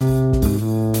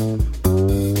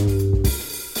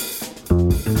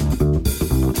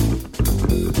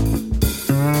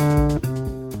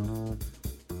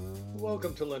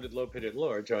with Lopate at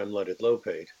Large. I'm Leonard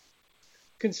Lopate.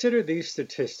 Consider these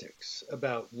statistics.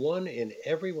 About 1 in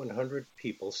every 100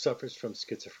 people suffers from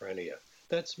schizophrenia.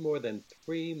 That's more than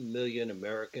 3 million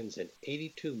Americans and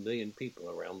 82 million people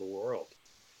around the world.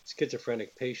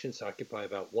 Schizophrenic patients occupy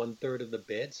about one-third of the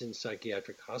beds in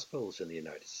psychiatric hospitals in the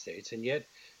United States, and yet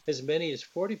as many as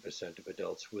 40% of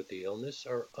adults with the illness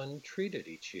are untreated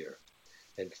each year,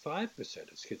 and 5%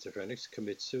 of schizophrenics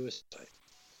commit suicide.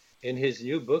 In his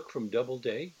new book from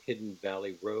Doubleday, Hidden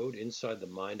Valley Road, Inside the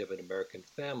Mind of an American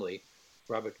Family,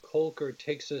 Robert Kolker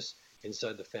takes us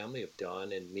inside the family of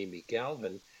Don and Mimi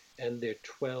Galvin and their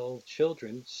 12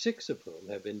 children, 6 of whom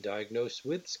have been diagnosed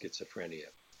with schizophrenia.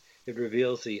 It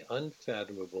reveals the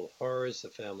unfathomable horrors the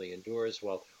family endures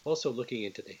while also looking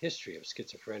into the history of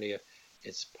schizophrenia,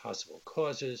 its possible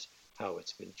causes, how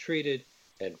it's been treated,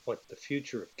 and what the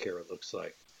future of care looks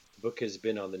like. The book has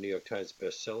been on the New York Times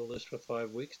bestseller list for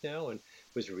 5 weeks now and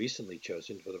was recently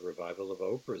chosen for the revival of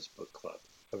Oprah's book club.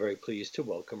 I'm very pleased to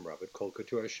welcome Robert Kolker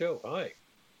to our show. Hi.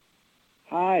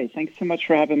 Hi. Thanks so much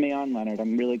for having me on, Leonard.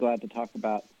 I'm really glad to talk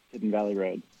about Hidden Valley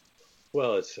Road.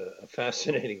 Well, it's a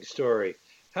fascinating story.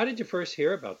 How did you first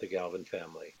hear about the Galvin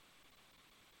family?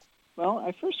 Well,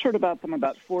 I first heard about them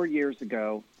about 4 years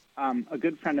ago. A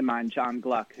good friend of mine, John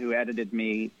Gluck, who edited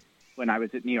me when I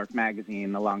was at New York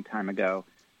Magazine a long time ago,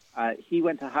 he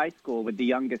went to high school with the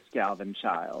youngest Galvin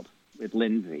child, with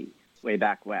Lindsay, way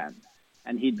back when.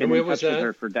 And he'd been in touch with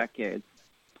her for decades,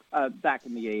 back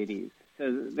in the 80s.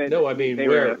 So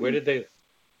where did they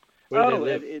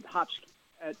live?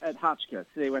 At Hotchkiss.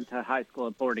 They went to high school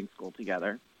and boarding school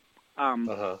together.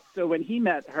 So when he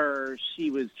met her,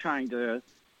 she was trying to,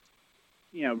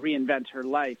 reinvent her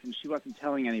life, and she wasn't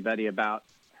telling anybody about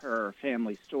her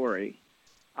family story.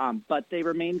 But they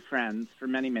remained friends for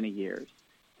many, many years.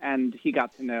 And he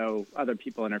got to know other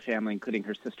people in her family, including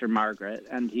her sister Margaret,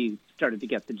 and he started to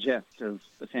get the gist of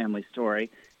the family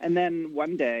story. And then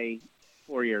one day,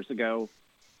 4 years ago,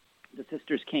 the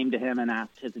sisters came to him and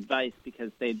asked his advice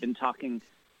because they'd been talking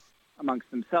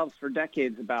amongst themselves for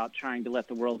decades about trying to let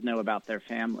the world know about their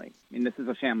family. I mean, this is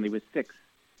a family with 6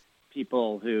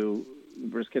 people who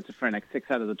were schizophrenic,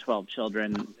 6 out of the 12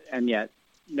 children, and yet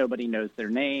nobody knows their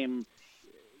name.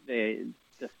 The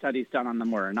studies done on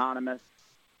them were anonymous.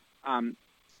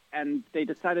 And they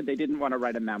decided they didn't want to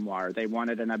write a memoir. They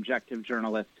wanted an objective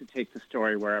journalist to take the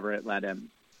story wherever it led him.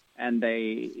 And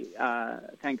they,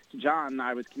 thanks to John,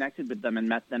 I was connected with them and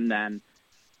met them then.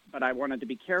 But I wanted to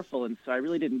be careful, and so I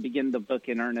really didn't begin the book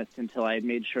in earnest until I had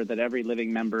made sure that every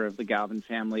living member of the Galvin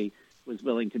family was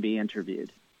willing to be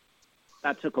interviewed.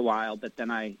 That took a while, but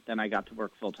then I got to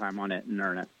work full-time on it in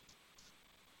earnest.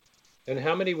 And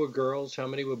how many were girls? How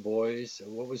many were boys?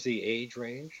 What was the age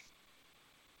range?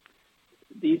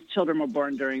 These children were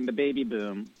born during the baby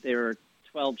boom. There were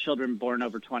 12 children born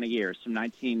over 20 years, from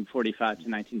 1945 to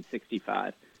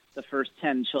 1965. The first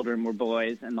 10 children were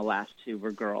boys, and the last 2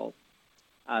 were girls.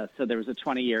 So there was a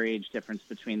 20-year age difference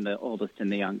between the oldest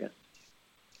and the youngest.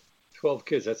 12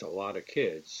 kids, that's a lot of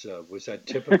kids. Was that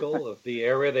typical of the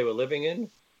area they were living in?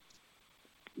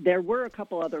 There were a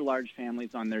couple other large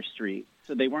families on their street,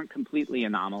 so they weren't completely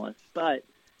anomalous, but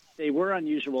they were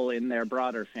unusual in their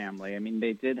broader family. I mean,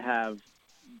 they did have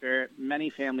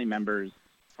many family members,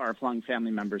 far-flung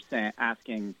family members,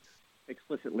 asking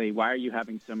explicitly, why are you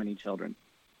having so many children?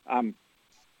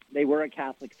 They were a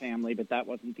Catholic family, but that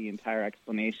wasn't the entire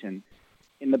explanation.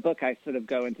 In the book, I sort of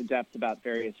go into depth about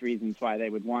various reasons why they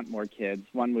would want more kids.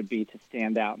 One would be to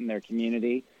stand out in their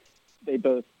community.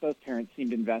 Both parents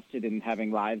seemed invested in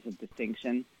having lives of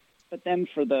distinction. But then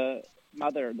for the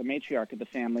mother, the matriarch of the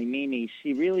family, Mimi,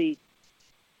 she really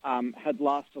had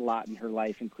lost a lot in her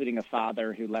life, including a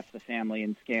father who left the family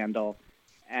in scandal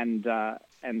and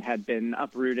had been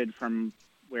uprooted from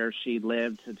where she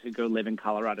lived to go live in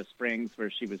Colorado Springs,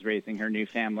 where she was raising her new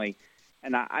family.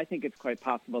 And I think it's quite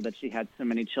possible that she had so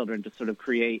many children to sort of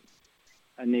create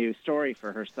a new story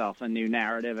for herself, a new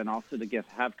narrative, and also to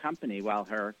have company while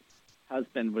her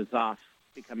husband was off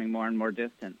becoming more and more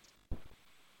distant.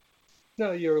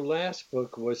 Now, your last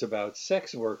book was about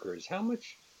sex workers. How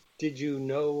much did you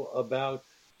know about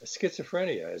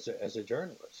schizophrenia as a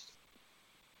journalist?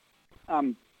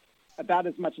 About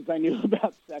as much as I knew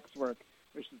about sex work,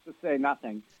 which is to say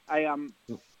nothing. As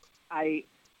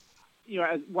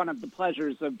one of the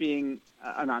pleasures of being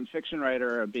a nonfiction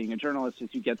writer or being a journalist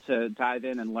is you get to dive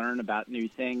in and learn about new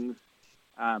things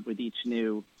with each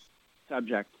new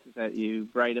subject that you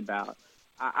write about.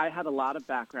 I had a lot of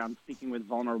background speaking with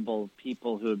vulnerable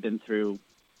people who have been through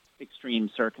extreme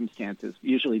circumstances.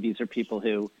 Usually these are people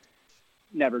who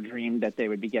never dreamed that they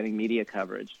would be getting media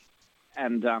coverage.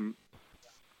 And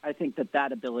I think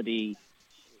that ability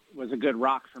was a good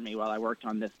rock for me while I worked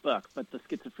on this book, but the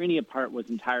schizophrenia part was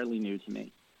entirely new to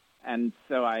me. And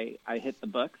so I hit the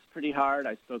books pretty hard.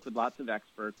 I spoke with lots of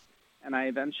experts, and I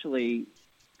eventually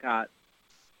got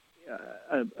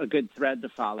a good thread to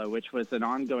follow, which was an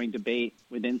ongoing debate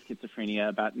within schizophrenia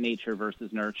about nature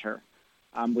versus nurture,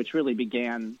 which really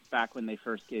began back when they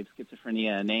first gave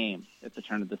schizophrenia a name at the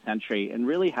turn of the century and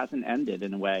really hasn't ended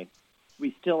in a way.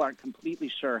 We still aren't completely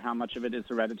sure how much of it is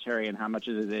hereditary and how much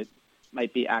of it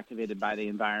might be activated by the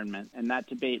environment. And that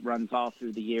debate runs all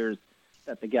through the years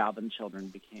that the Galvin children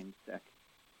became sick.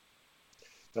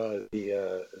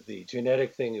 The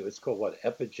genetic thing, it was called what,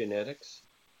 epigenetics?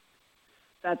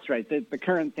 That's right. The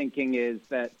current thinking is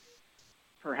that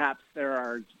perhaps there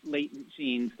are latent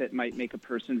genes that might make a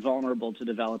person vulnerable to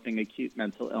developing acute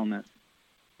mental illness,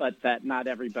 but that not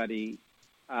everybody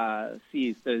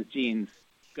sees those genes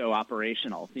go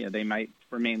operational. You know, they might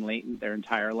remain latent their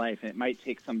entire life, and it might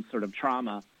take some sort of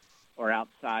trauma or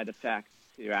outside effect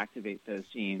to activate those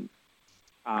genes.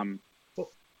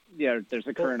 There's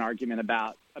a current argument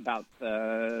about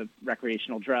the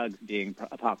recreational drugs being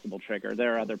a possible trigger.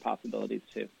 There are other possibilities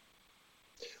too.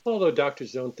 Although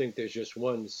doctors don't think there's just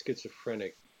one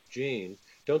schizophrenic gene,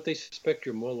 don't they suspect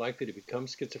you're more likely to become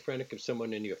schizophrenic if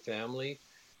someone in your family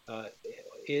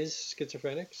is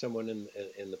schizophrenic, someone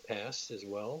in the past as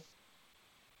well?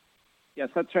 Yes,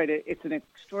 that's right. It's an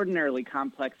extraordinarily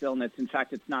complex illness. In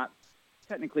fact, it's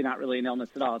technically not really an illness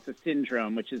at all. It's a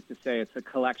syndrome, which is to say it's a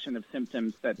collection of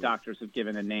symptoms that doctors have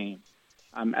given a name,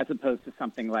 as opposed to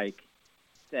something like,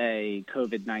 say,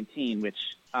 COVID-19,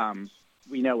 which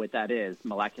we know what that is,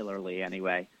 molecularly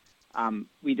anyway.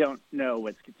 We don't know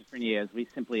what schizophrenia is. We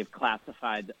simply have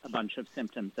classified a bunch of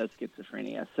symptoms as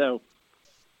schizophrenia. So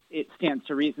it stands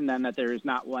to reason then that there is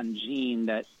not one gene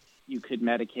that you could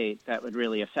medicate that would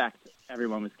really affect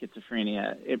everyone with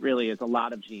schizophrenia. It really is a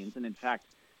lot of genes. And in fact,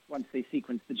 once they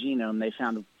sequenced the genome, they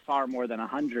found far more than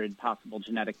 100 possible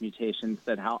genetic mutations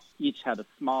that each had a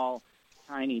small,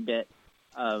 tiny bit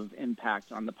of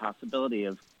impact on the possibility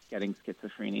of getting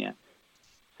schizophrenia.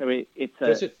 So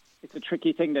it's a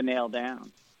tricky thing to nail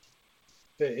down.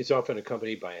 It's often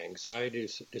accompanied by anxiety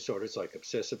disorders like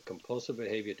obsessive compulsive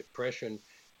behavior, depression,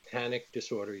 panic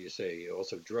disorder, you say,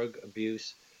 also drug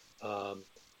abuse.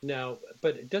 Now,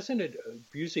 but doesn't it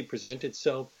usually present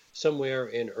itself somewhere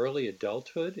in early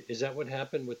adulthood? Is that what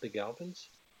happened with the Galvins?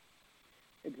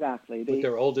 Exactly. With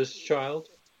their oldest child?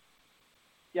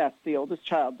 Yes, the oldest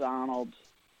child, Donald.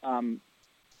 Donald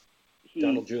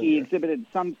Jr. He exhibited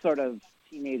some sort of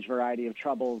teenage variety of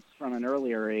troubles from an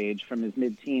earlier age, from his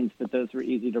mid-teens, but those were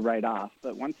easy to write off.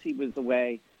 But once he was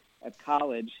away at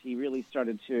college, he really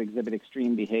started to exhibit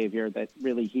extreme behavior that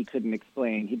really he couldn't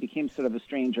explain. He became sort of a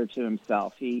stranger to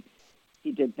himself. He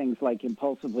did things like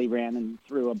impulsively ran and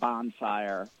threw a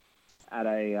bonfire at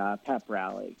a pep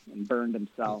rally and burned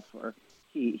himself, or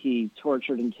he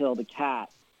tortured and killed a cat,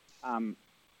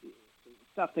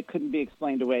 stuff that couldn't be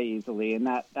explained away easily, and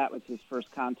that was his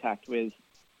first contact with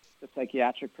the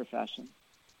psychiatric profession.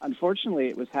 Unfortunately,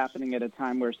 it was happening at a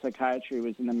time where psychiatry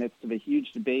was in the midst of a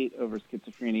huge debate over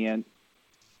schizophrenia, and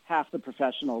half the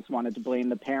professionals wanted to blame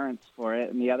the parents for it,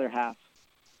 and the other half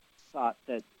thought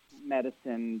that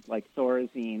medicine like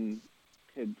Thorazine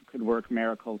could work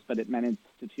miracles, but it meant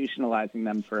institutionalizing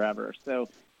them forever. So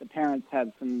the parents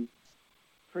had some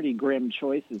pretty grim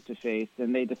choices to face,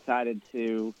 and they decided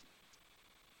to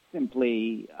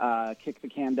simply kick the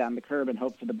can down the curb and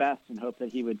hope for the best and hope that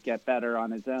he would get better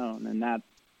on his own. And that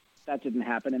didn't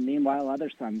happen. And meanwhile, other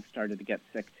sons started to get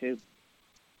sick too.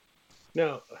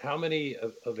 Now, how many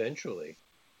eventually?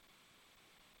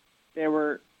 There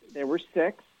were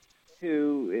 6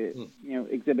 who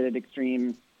exhibited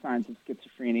extreme signs of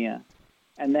schizophrenia,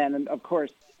 and then of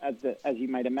course, as you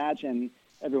might imagine,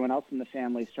 everyone else in the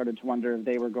family started to wonder if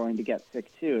they were going to get sick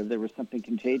too, if there was something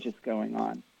contagious going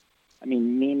on. I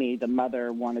mean, Mimi, the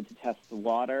mother, wanted to test the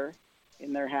water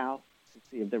in their house to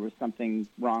see if there was something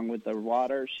wrong with the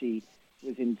water. She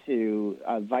was into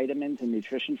vitamins and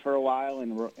nutrition for a while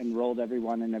and enrolled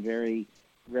everyone in a very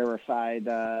rarefied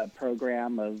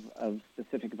program of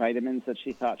specific vitamins that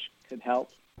she thought could help.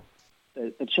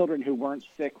 The children who weren't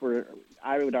sick were,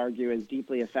 I would argue, as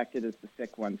deeply affected as the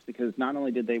sick ones, because not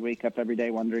only did they wake up every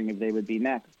day wondering if they would be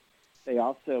next, they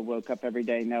also woke up every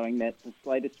day knowing that the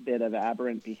slightest bit of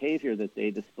aberrant behavior that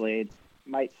they displayed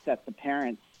might set the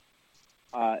parents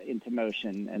into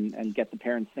motion and get the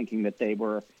parents thinking that they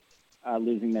were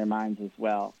losing their minds as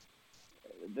well.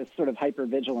 This sort of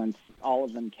hypervigilance, all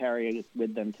of them carry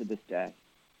with them to this day.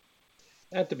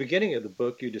 At the beginning of the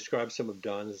book, you described some of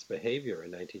Don's behavior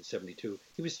in 1972.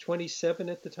 He was 27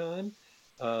 at the time.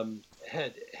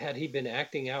 Had he been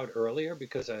acting out earlier?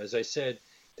 Because as I said,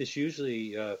 this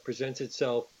usually presents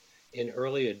itself in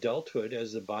early adulthood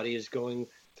as the body is going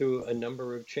through a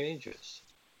number of changes.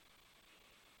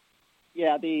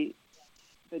 Yeah, the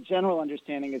general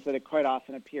understanding is that it quite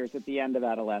often appears at the end of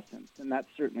adolescence, and that's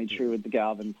certainly true with the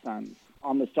Galvin sons.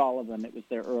 Almost all of them, it was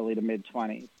their early to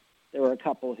mid-20s. There were a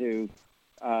couple who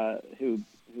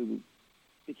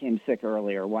became sick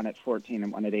earlier, one at 14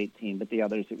 and one at 18, but the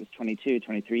others, it was 22,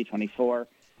 23, 24.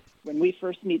 When we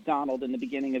first meet Donald in the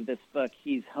beginning of this book,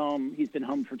 he's home. He's been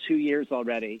home for 2 years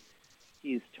already.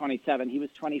 He's 27. He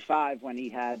was 25 when he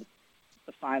had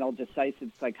the final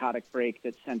decisive psychotic break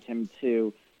that sent him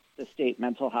to the state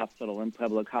mental hospital in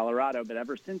Pueblo, Colorado. But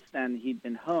ever since then, he'd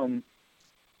been home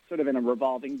sort of in a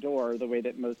revolving door, the way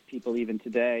that most people even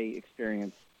today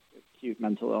experience acute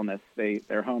mental illness.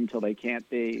 They're home till they can't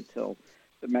be, till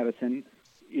the medicine,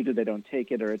 either they don't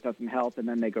take it or it doesn't help, and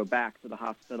then they go back to the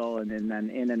hospital and then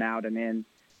in and out and in.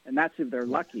 And that's if they're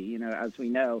lucky. You know, as we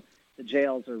know, the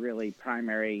jails are really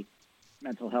primary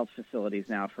mental health facilities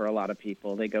now for a lot of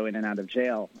people. They go in and out of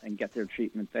jail and get their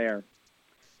treatment there.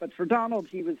 But for Donald,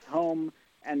 he was home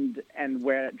and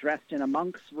dressed in a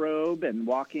monk's robe and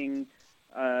walking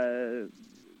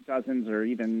dozens or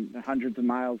even hundreds of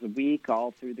miles a week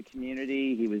all through the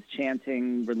community. He was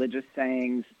chanting religious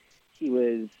sayings. He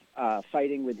was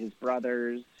fighting with his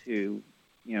brothers who,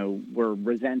 you know,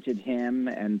 resented him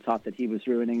and thought that he was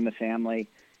ruining the family.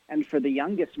 And for the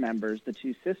youngest members, the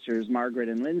two sisters, Margaret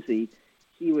and Lindsay,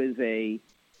 he was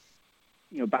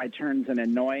by turns an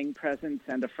annoying presence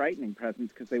and a frightening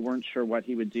presence because they weren't sure what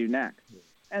he would do next.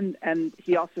 And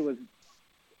he also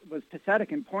was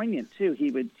pathetic and poignant too.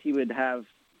 He would have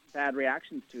bad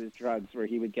reactions to his drugs where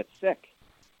he would get sick,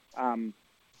 and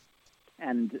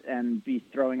be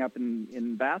throwing up in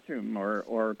the bathroom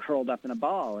or curled up in a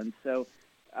ball. And so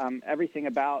everything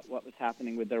about what was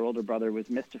happening with their older brother was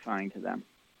mystifying to them.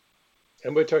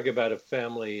 And we're talking about a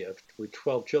family with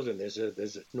 12 children. There's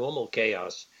a normal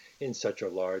chaos in such a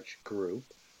large group.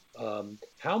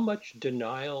 How much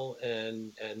denial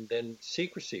and then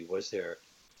secrecy was there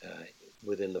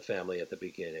within the family at the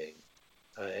beginning?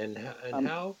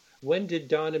 When did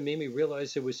Don and Mimi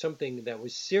realize there was something that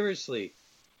was seriously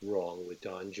wrong with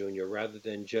Don Jr. rather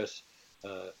than just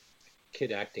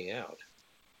kid acting out?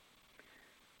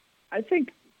 I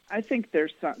think their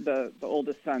son, the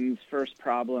oldest son's first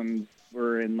problems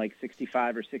were in like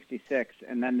 65 or 66,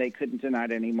 and then they couldn't deny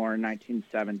it anymore in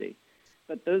 1970.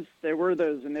 But there were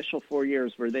those initial 4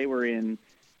 years where they were in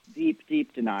deep,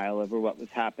 deep denial over what was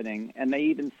happening, and they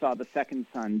even saw the second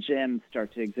son, Jim,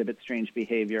 start to exhibit strange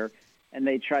behavior, and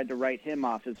they tried to write him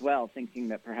off as well, thinking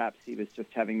that perhaps he was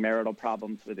just having marital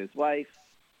problems with his wife.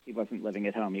 He wasn't living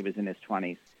at home. He was in his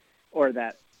 20s. Or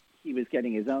that he was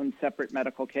getting his own separate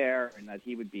medical care and that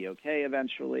he would be okay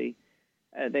eventually.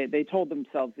 They told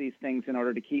themselves these things in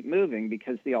order to keep moving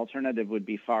because the alternative would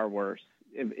be far worse.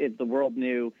 If the world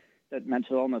knew that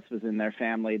mental illness was in their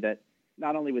family, that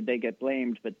not only would they get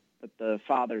blamed, but the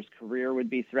father's career would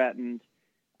be threatened.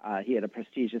 He had a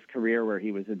prestigious career where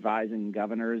he was advising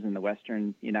governors in the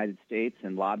western United States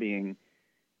and lobbying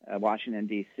Washington,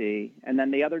 D.C. And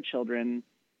then the other children,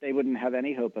 they wouldn't have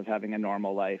any hope of having a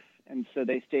normal life. And so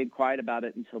they stayed quiet about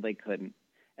it until they couldn't.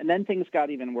 And then things got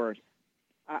even worse.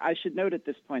 I should note at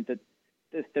this point that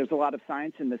there's a lot of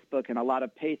science in this book and a lot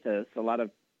of pathos, a lot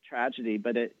of tragedy,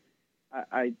 but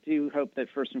I do hope that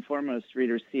first and foremost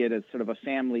readers see it as sort of a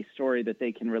family story that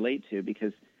they can relate to,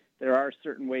 because there are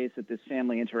certain ways that this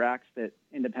family interacts that,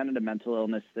 independent of mental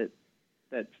illness,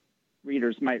 that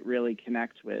readers might really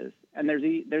connect with. And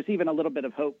there's even a little bit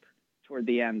of hope toward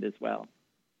the end as well.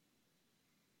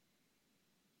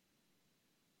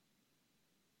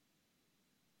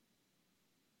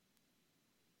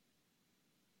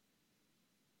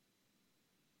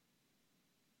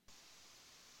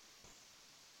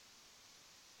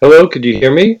 Hello, could you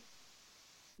hear me?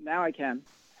 Now I can.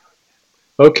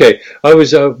 Okay, I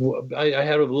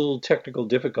had a little technical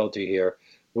difficulty here.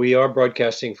 We are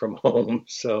broadcasting from home,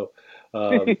 so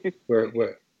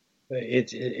we're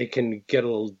it can get a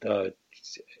little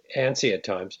antsy at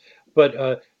times.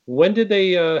 But when did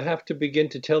they have to begin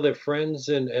to tell their friends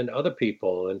and other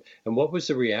people, and what was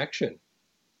the reaction?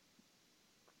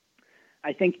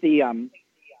 I think the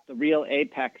real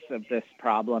apex of this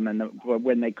problem and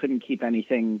when they couldn't keep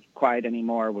anything quiet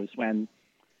anymore was when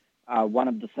one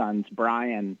of the sons,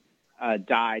 Brian,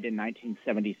 died in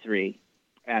 1973.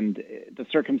 And the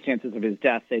circumstances of his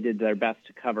death, they did their best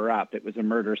to cover up. It was a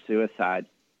murder-suicide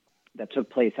that took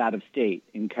place out of state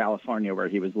in California where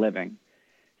he was living.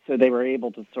 So they were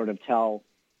able to sort of tell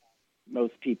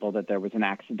most people that there was an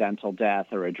accidental death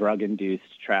or a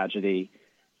drug-induced tragedy,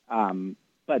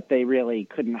 but they really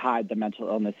couldn't hide the mental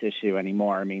illness issue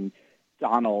anymore. I mean,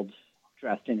 Donald,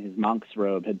 dressed in his monk's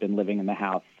robe, had been living in the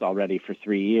house already for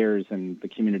 3 years, and the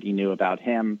community knew about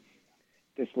him.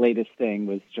 This latest thing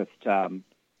was just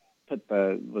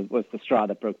was the straw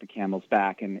that broke the camel's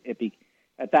back, and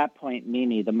at that point,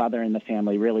 Mimi, the mother in the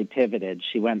family, really pivoted.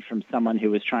 She went from someone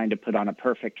who was trying to put on a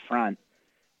perfect front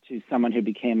to someone who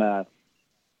became a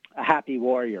happy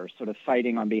warrior, sort of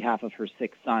fighting on behalf of her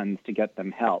 6 sons to get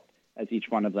them help, as each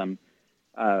one of them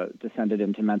descended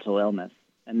into mental illness.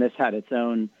 And this had its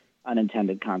own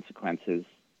unintended consequences.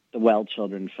 The well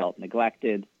children felt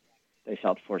neglected. They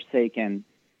felt forsaken.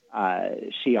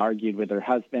 She argued with her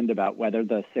husband about whether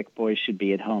the sick boys should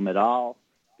be at home at all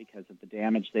because of the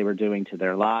damage they were doing to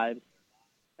their lives.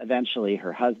 Eventually,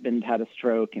 her husband had a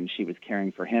stroke, and she was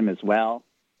caring for him as well.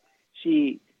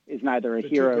 She is neither a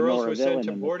hero nor a villain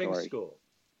in the story. School.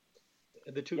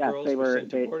 The two girls were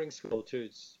sent to boarding school to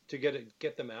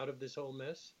get them out of this whole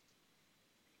mess?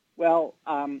 Well,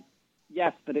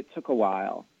 yes, but it took a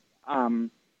while.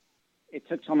 It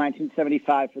took till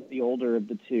 1975 for the older of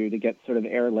the two to get sort of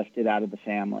airlifted out of the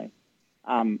family.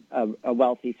 A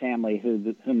wealthy family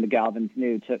whom the Galvins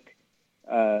knew took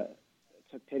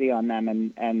pity on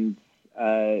them, and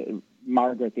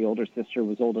Margaret, the older sister,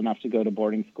 was old enough to go to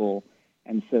boarding school,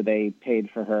 and so they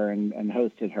paid for her and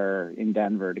hosted her in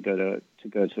Denver to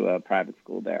go to a private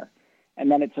school there. And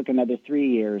then it took another 3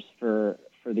 years for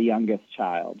the youngest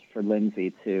child, for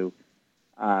Lindsay, to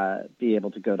be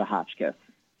able to go to Hotchkiss.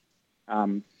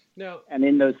 And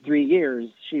in those 3 years,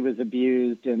 she was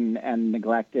abused and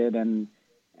neglected and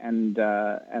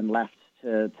left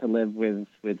to live with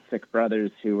sick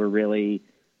brothers who were really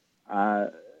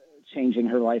changing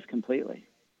her life completely.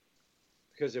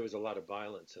 Because there was a lot of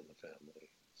violence in the family,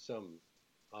 some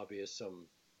obvious, some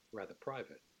rather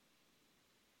private.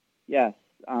 Yes,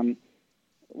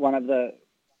 one of the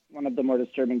more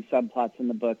disturbing subplots in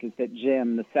the book is that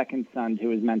Jim, the second son who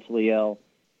was mentally ill,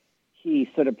 he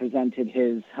sort of presented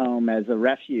his home as a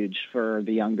refuge for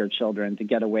the younger children to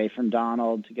get away from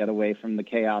Donald, to get away from the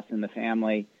chaos in the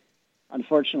family.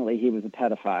 Unfortunately, he was a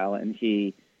pedophile, and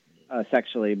he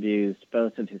sexually abused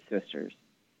both of his sisters.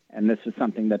 And this was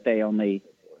something that they only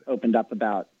opened up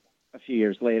about a few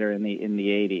years later in the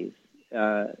 80s.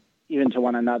 Even to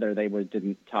one another, they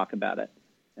didn't talk about it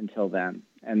until then.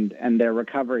 And their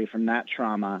recovery from that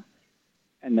trauma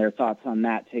and their thoughts on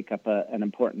that take up an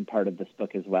important part of this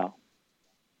book as well.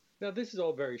 Now, this is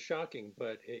all very shocking,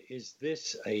 but is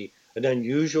this an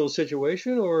unusual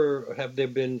situation, or have there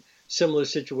been similar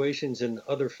situations in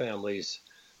other families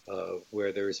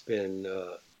where there's been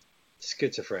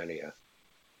schizophrenia?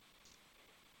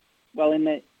 Well,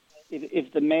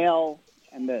 if the mail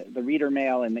and the reader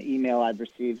mail and the email I've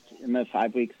received in the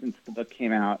 5 weeks since the book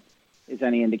came out is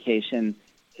any indication,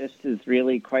 this is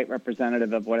really quite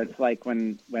representative of what it's like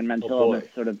when mental illness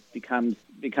sort of becomes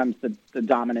the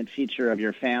dominant feature of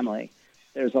your family.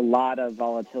 There's a lot of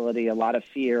volatility, a lot of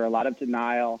fear, a lot of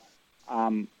denial,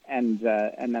 and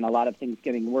then a lot of things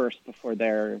getting worse before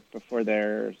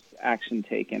there's action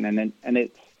taken. And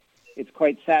it's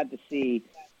quite sad to see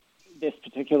this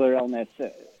particular illness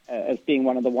as being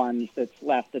one of the ones that's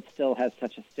left that still has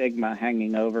such a stigma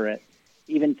hanging over it.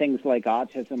 Even things like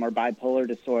autism or bipolar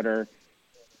disorder,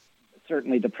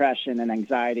 certainly depression and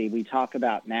anxiety, we talk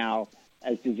about now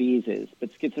as diseases, but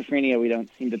schizophrenia we don't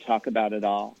seem to talk about at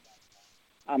all.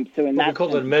 So in that we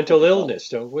call it mental illness,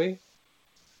 don't we?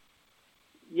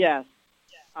 Yes,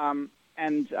 and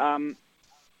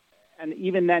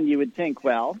even then you would think,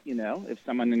 well, if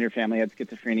someone in your family had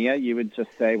schizophrenia, you would just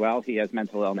say, well, he has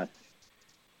mental illness.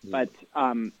 But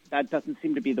that doesn't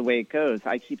seem to be the way it goes.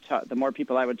 The more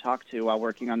people I would talk to while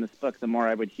working on this book, the more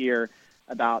I would hear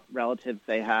about relatives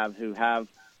they have who have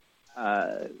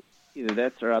either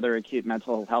this or other acute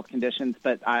mental health conditions.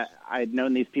 But I'd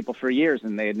known these people for years,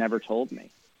 and they had never told me.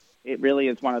 It really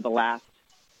is one of the last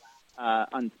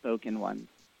unspoken ones.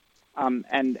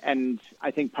 And I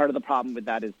think part of the problem with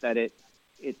that is that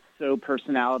it's so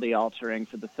personality altering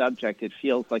for the subject. It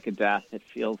feels like a death. It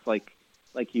feels like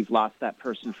you've lost that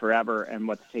person forever, and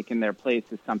what's taken their place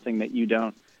is something that you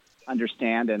don't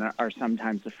understand and are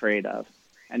sometimes afraid of.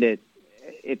 And it's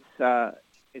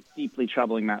deeply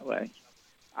troubling that way.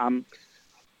 Had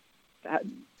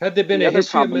there been a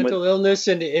history of mental illness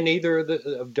in either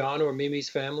of Don or Mimi's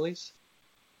families?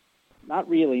 Not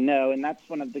really, no. And that's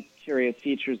one of the curious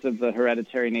features of the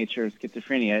hereditary nature of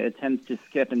schizophrenia. It tends to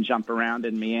skip and jump around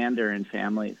and meander in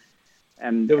families.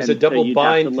 And there was a double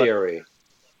bind theory.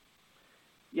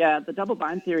 Yeah, the double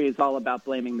bind theory is all about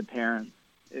blaming the parents.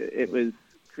 It was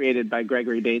created by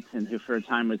Gregory Bateson, who for a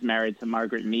time was married to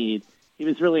Margaret Mead. He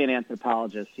was really an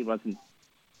anthropologist. He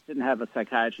didn't have a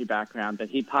psychiatry background, but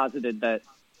he posited that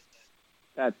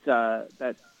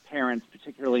parents,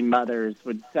 particularly mothers,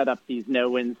 would set up these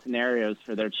no-win scenarios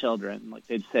for their children. Like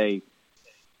they'd say,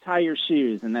 tie your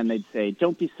shoes, and then they'd say,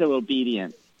 don't be so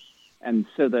obedient. And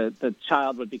so the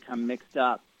child would become mixed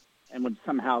up and would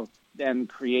somehow then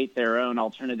create their own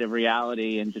alternative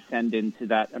reality and descend into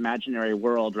that imaginary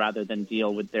world rather than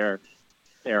deal with their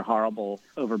horrible,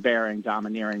 overbearing,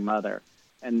 domineering mother.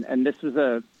 And this was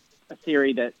a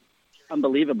theory that,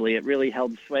 unbelievably, it really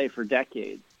held sway for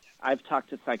decades. I've talked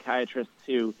to psychiatrists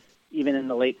who, even in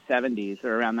the late 70s or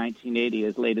around 1980,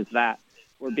 as late as that,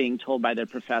 were being told by their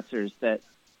professors that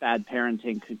bad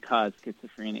parenting could cause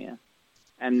schizophrenia.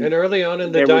 And early on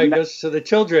in the diagnosis of the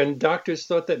children, doctors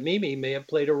thought that Mimi may have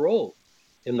played a role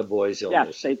in the boy's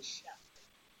illness.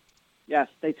 Yes,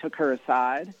 they took her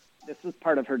aside. This was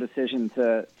part of her decision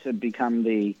to become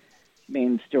the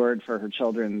main steward for her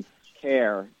children's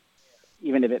care,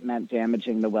 even if it meant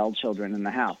damaging the well children in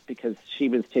the house, because she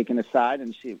was taken aside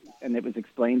and it was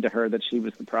explained to her that she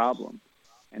was the problem.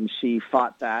 And she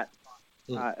fought that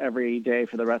every day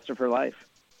for the rest of her life.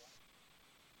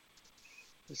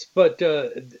 But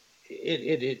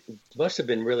it must have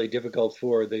been really difficult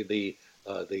for the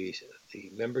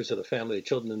members of the family, the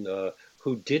children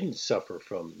who didn't suffer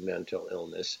from mental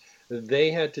illness.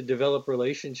 They had to develop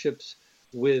relationships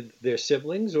with their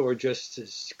siblings or just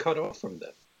cut off from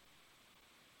them.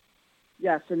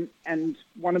 Yes, and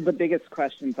one of the biggest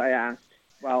questions I asked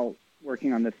while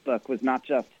working on this book was not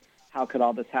just how could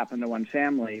all this happen to one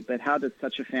family, but how does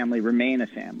such a family remain a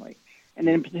family? And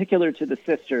in particular to the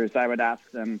sisters, I would ask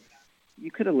them,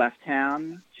 you could have left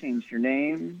town, changed your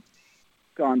name,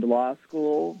 gone to law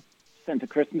school, sent a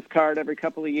Christmas card every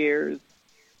couple of years,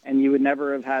 and you would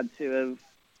never have had to have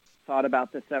thought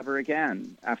about this ever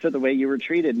again. After the way you were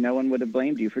treated, no one would have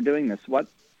blamed you for doing this.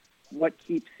 What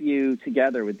keeps you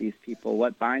together with these people?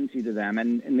 What binds you to them?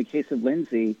 And in the case of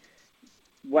Lindsay,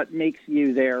 what makes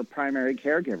you their primary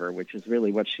caregiver, which is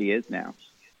really what she is now,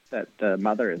 that the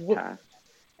mother is passed.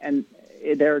 And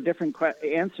there are different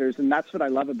answers, and that's what I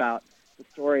love about the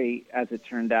story as it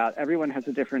turned out. Everyone has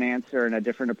a different answer and a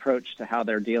different approach to how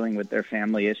they're dealing with their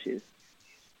family issues.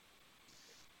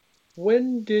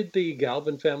 When did the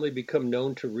Galvin family become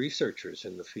known to researchers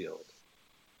in the field?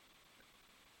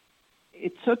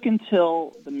 It took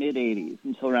until the mid-'80s,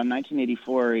 until around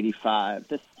 1984 or 85.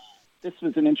 This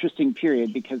was an interesting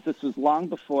period because this was long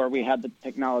before we had the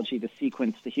technology to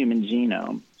sequence the human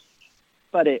genome.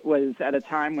 But it was at a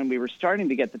time when we were starting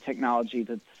to get the technology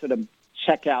to sort of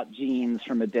check out genes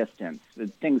from a distance,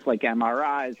 with things like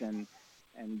MRIs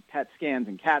and PET scans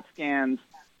and CAT scans,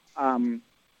 and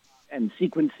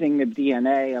sequencing of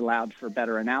DNA allowed for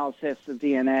better analysis of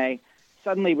DNA.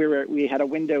 Suddenly we had a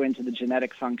window into the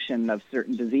genetic function of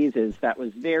certain diseases that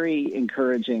was very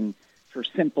encouraging for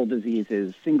simple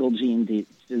diseases, single gene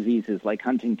diseases like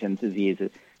Huntington's disease,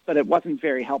 but it wasn't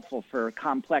very helpful for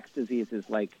complex diseases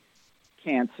like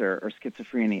cancer or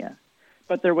schizophrenia.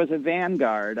 But there was a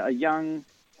vanguard,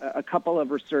 a couple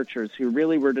of researchers who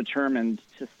really were determined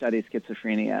to study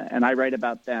schizophrenia, and I write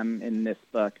about them in this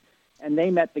book. And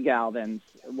they met the Galvins,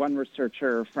 one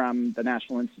researcher from the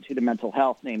National Institute of Mental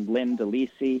Health named Lynn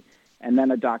DeLisi, and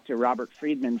then a Dr. Robert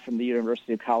Friedman from the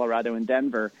University of Colorado in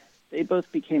Denver. They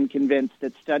both became convinced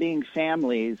that studying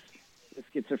families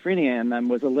with schizophrenia in them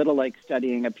was a little like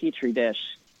studying a petri dish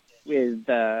with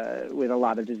a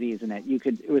lot of disease in it.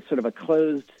 It was sort of a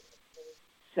closed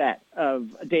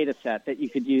data set that you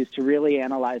could use to really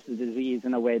analyze the disease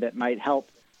in a way that might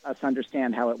help us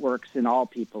understand how it works in all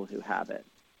people who have it.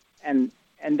 And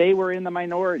they were in the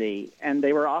minority, and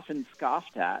they were often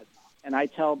scoffed at. And I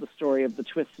tell the story of the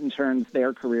twists and turns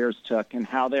their careers took and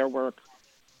how their work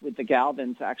with the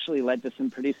Galvins actually led to some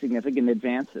pretty significant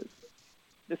advances.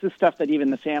 This is stuff that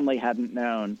even the family hadn't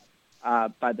known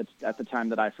at the time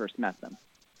that I first met them.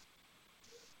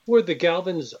 Were the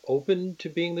Galvins open to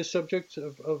being the subject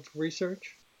of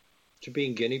research, to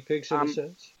being guinea pigs in a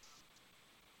sense?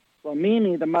 Well,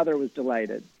 Mimi, the mother, was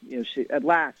delighted. At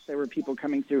last, there were people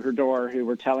coming through her door who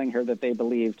were telling her that they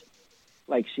believed,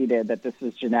 like she did, that this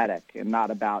was genetic and not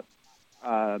about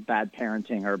bad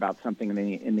parenting or about something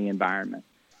in the environment.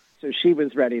 So she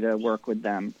was ready to work with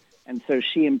them. And so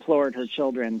she implored her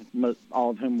children,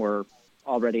 all of whom were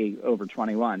already over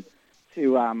 21,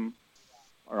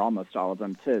 or almost all of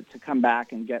them, to come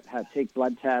back and take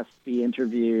blood tests, be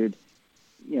interviewed,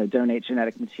 donate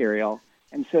genetic material.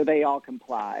 And so they all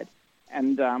complied.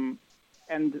 And the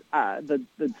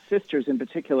sisters in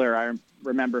particular, I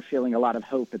remember feeling a lot of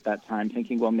hope at that time,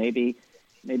 thinking, well, maybe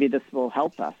maybe this will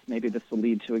help us. Maybe this will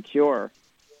lead to a cure.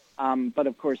 But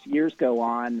of course, years go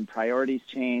on and priorities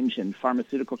change and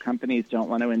pharmaceutical companies don't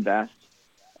want to invest.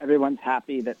 Everyone's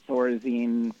happy that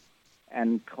Thorazine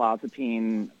and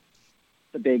clozapine,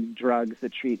 the big drugs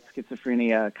that treat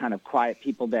schizophrenia, kind of quiet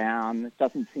people down. It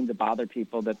doesn't seem to bother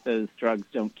people that those drugs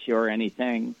don't cure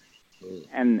anything.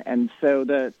 And so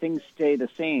the things stay the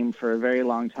same for a very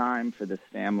long time for this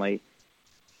family.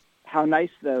 How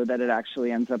nice, though, that it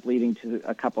actually ends up leading to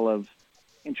a couple of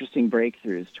interesting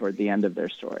breakthroughs toward the end of their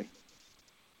story.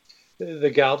 The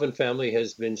Galvin family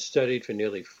has been studied for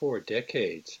nearly 4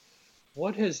 decades.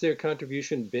 What has their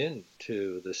contribution been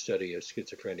to the study of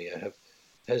schizophrenia?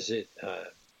 Has it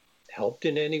helped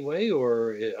in any way,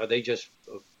 or are they just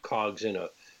cogs in a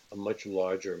much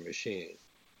larger machine?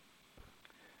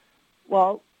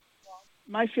 Well,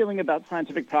 my feeling about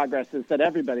scientific progress is that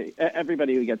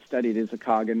everybody who gets studied is a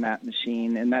cog in that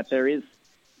machine, and that there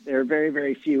are very,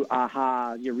 very few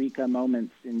aha, eureka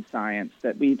moments in science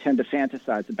that we tend to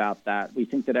fantasize about that. We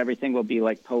think that everything will be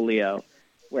like polio,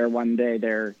 where one day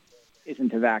there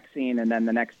isn't a vaccine and then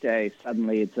the next day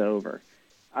suddenly it's over.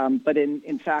 But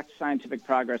in fact, scientific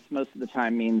progress most of the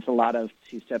time means a lot of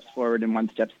 2 steps forward and 1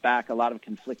 step back, a lot of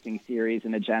conflicting theories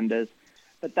and agendas.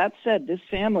 But that said, this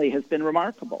family has been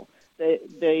remarkable.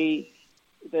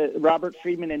 Robert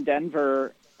Friedman in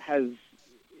Denver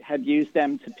had used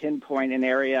them to pinpoint an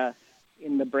area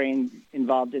in the brain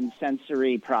involved in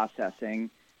sensory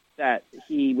processing that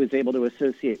he was able to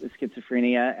associate with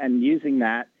schizophrenia. And using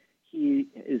that, he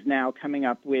is now coming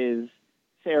up with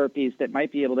therapies that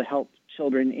might be able to help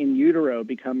children in utero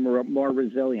become more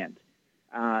resilient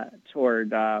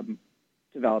toward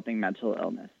developing mental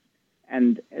illness.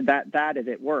 And that if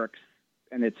it works,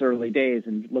 and it's early days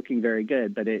and looking very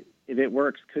good, but if it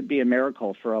works, could be a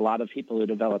miracle for a lot of people who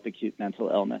develop acute mental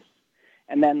illness.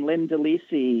 And then Lynn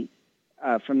DeLisi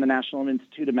from the National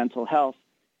Institute of Mental Health,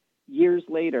 years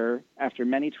later, after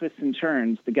many twists and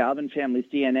turns, the Galvin family's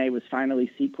DNA was finally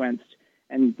sequenced,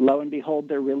 and lo and behold,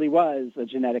 there really was a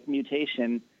genetic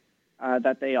mutation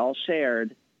that they all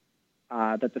shared,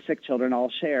 that the sick children all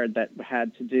shared, that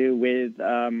had to do with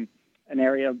an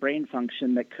area of brain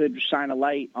function that could shine a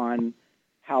light on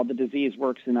how the disease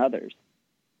works in others.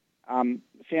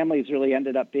 Families really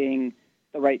ended up being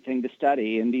the right thing to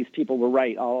study, and these people were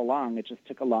right all along. It just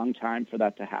took a long time for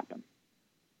that to happen.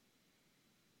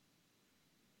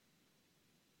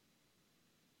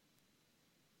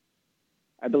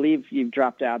 I believe you've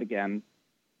dropped out again.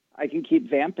 I can keep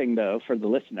vamping, though, for the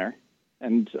listener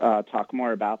and talk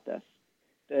more about this.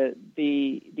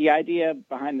 The idea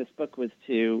behind this book was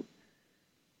to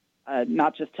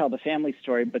not just tell the family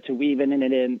story, but to weave in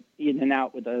and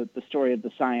out with the story of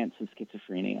the science of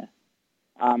schizophrenia.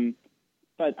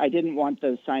 But I didn't want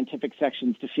those scientific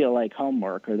sections to feel like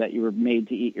homework or that you were made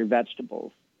to eat your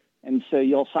vegetables. And so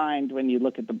you'll find when you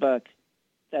look at the book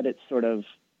that it's sort of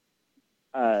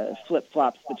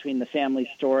flip-flops between the family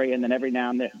story, and then every now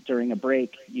and then during a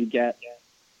break you get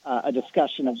a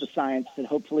discussion of the science that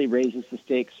hopefully raises the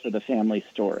stakes for the family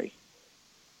story.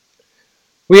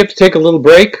 We have to take a little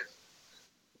break.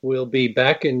 We'll be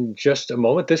back in just a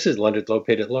moment. This is Leonard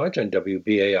Lopate at Large on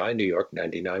WBAI New York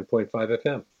 99.5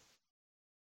 FM.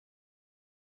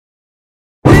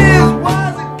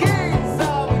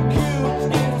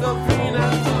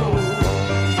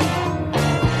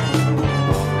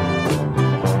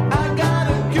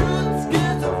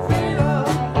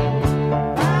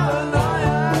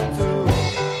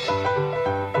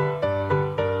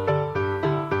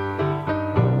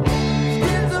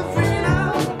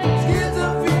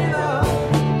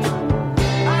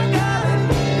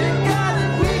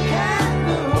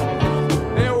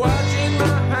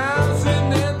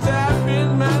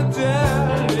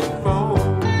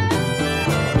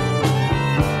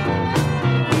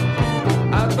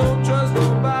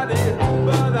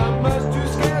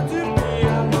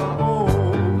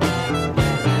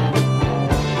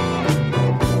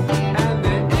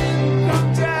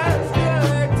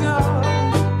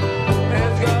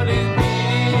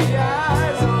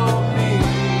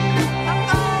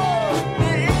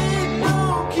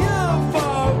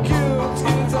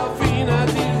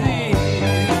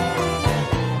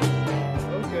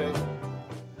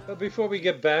 Before we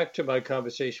get back to my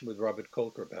conversation with Robert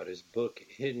Kolker about his book,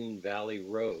 Hidden Valley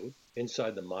Road,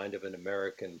 Inside the Mind of an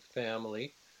American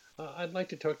Family, I'd like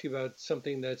to talk to you about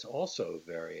something that's also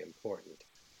very important.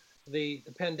 The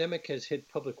pandemic has hit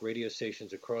public radio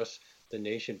stations across the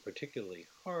nation particularly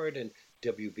hard, and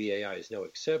WBAI is no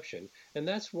exception. And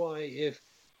that's why if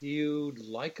you'd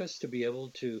like us to be able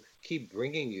to keep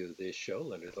bringing you this show,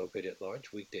 Leonard Lopate at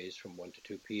Large, weekdays from 1 to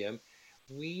 2 p.m.,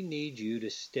 we need you to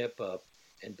step up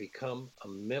and become a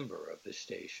member of the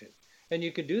station. And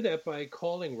you can do that by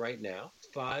calling right now,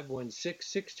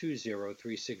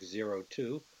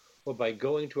 516-620-3602, or by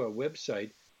going to our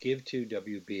website,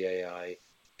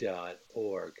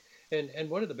 give2wbai.org. And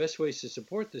one of the best ways to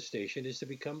support the station is to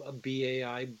become a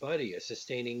BAI buddy, a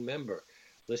sustaining member.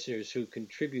 Listeners who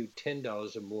contribute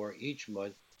 $10 or more each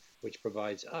month, which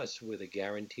provides us with a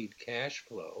guaranteed cash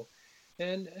flow.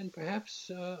 And perhaps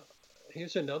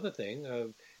here's another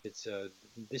thing.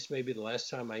 This may be the last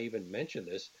time I even mention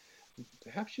this.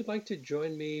 Perhaps you'd like to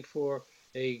join me for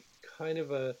a kind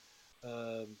of a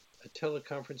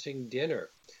teleconferencing dinner.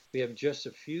 We have just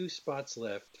a few spots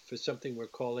left for something we're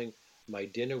calling My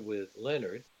Dinner with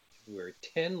Leonard, where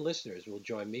 10 listeners will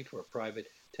join me for a private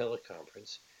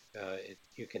teleconference.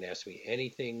 You can ask me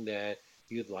anything that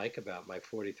you'd like about my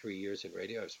 43 years in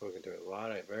radio. I've spoken to a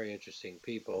lot of very interesting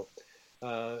people.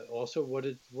 Also, what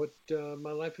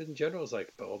my life in general is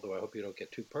like, although I hope you don't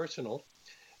get too personal.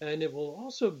 And it will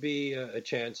also be a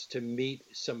chance to meet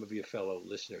some of your fellow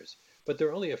listeners. But there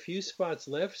are only a few spots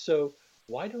left, so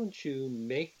why don't you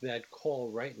make that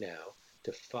call right now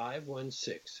to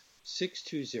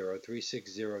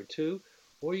 516-620-3602,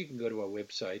 or you can go to our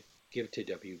website,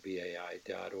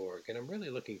 give2wbai.org. And I'm really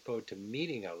looking forward to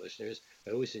meeting our listeners.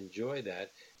 I always enjoy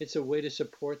that. It's a way to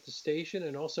support the station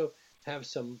and also have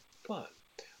some fun.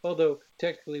 Although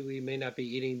technically we may not be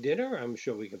eating dinner, I'm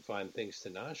sure we can find things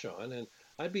to nosh on. And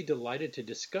I'd be delighted to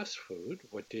discuss food,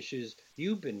 what dishes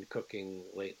you've been cooking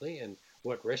lately, and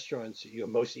what restaurants you're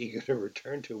most eager to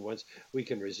return to once we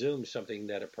can resume something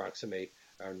that approximate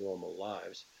our normal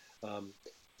lives.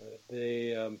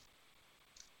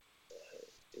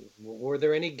 Were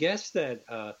there any guests that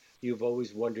you've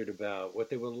always wondered about, what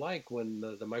they were like when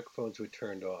the microphones were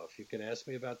turned off? You can ask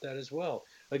me about that as well.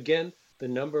 Again, the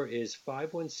number is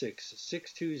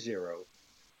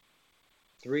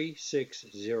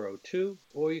 516-620-3602,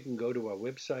 or you can go to our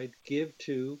website,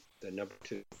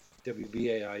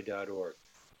 give2wbai.org.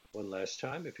 One last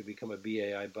time, if you become a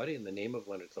BAI buddy in the name of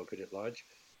Leonard Lopate at Large,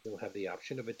 you'll have the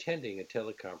option of attending a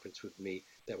teleconference with me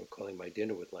that we're calling My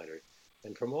Dinner with Leonard.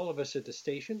 And from all of us at the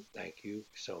station, thank you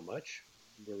so much.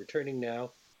 We're returning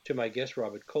now to my guest,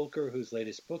 Robert Kolker, whose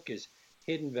latest book is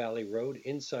Hidden Valley Road,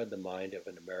 Inside the Mind of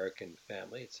an American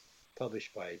Family. It's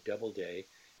published by Doubleday.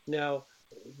 Now,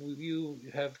 you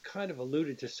have kind of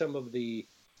alluded to some of the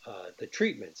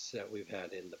treatments that we've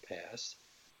had in the past.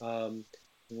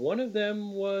 One of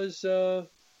them was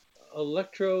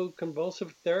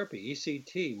electroconvulsive therapy,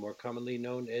 ECT, more commonly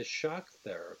known as shock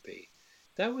therapy.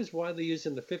 That was widely used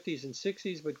in the 50s and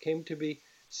 60s, but came to be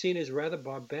seen as rather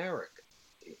barbaric.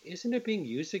 Isn't it being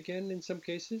used again in some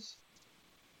cases?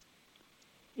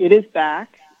 It is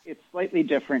back. It's slightly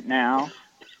different now.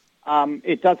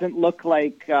 It doesn't look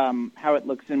like how it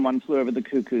looks in One Flew Over the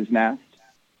Cuckoo's Nest.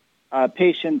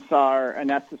 Patients are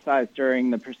anesthetized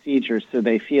during the procedure, so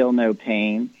they feel no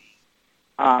pain.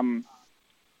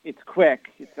 It's quick.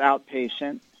 It's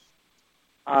outpatient.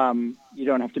 You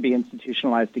don't have to be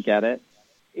institutionalized to get it.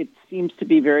 It seems to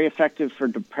be very effective for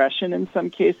depression in some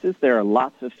cases. There are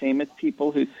lots of famous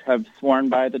people who have sworn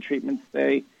by the treatments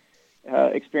they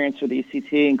experienced with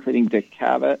ECT, including Dick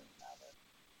Cavett.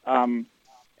 And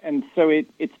so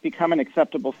it's become an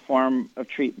acceptable form of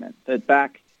treatment. That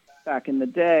back in the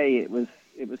day, it was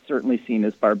certainly seen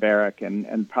as barbaric,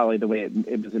 and probably the way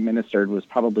it was administered was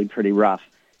probably pretty rough.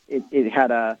 It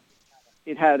had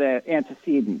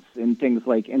antecedents in things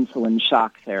like insulin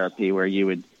shock therapy, where you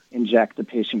would inject the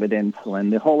patient with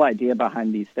insulin. The whole idea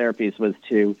behind these therapies was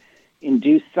to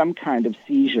induce some kind of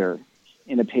seizure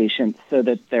in a patient so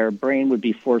that their brain would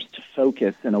be forced to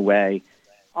focus in a way,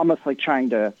 almost like trying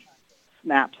to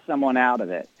snap someone out of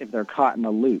it if they're caught in a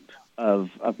loop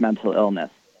of mental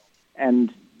illness.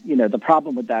 And, the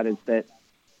problem with that is that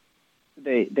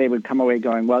they would come away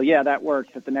going, well, yeah, that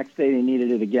worked, but the next day they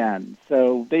needed it again.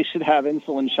 So they should have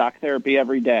insulin shock therapy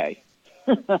every day,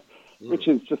 which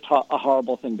is just a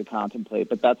horrible thing to contemplate.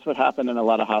 But that's what happened in a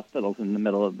lot of hospitals in the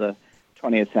middle of the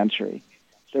 20th century.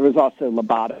 There was also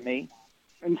lobotomy.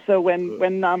 And so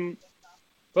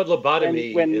but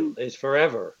lobotomy is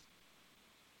forever.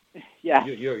 Yeah.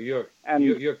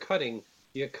 You're cutting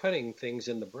things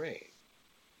in the brain.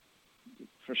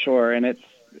 For sure, and it's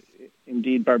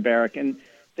indeed barbaric. And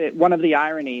one of the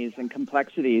ironies and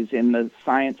complexities in the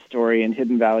science story in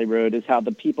Hidden Valley Road is how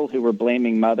the people who were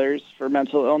blaming mothers for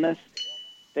mental illness,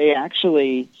 they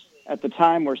actually, at the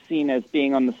time, were seen as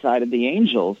being on the side of the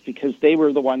angels because they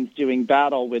were the ones doing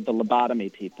battle with the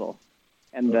lobotomy people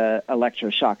and the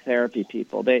electroshock therapy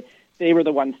people. They were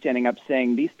the ones standing up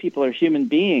saying, these people are human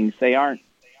beings. They aren't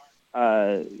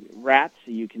rats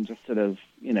so you can just sort of,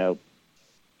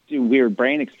 do weird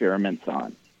brain experiments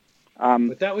on.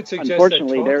 But that would suggest that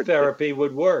talk therapy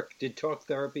would work. Did talk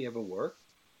therapy ever work?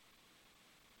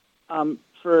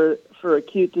 For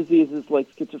acute diseases like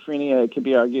schizophrenia, it could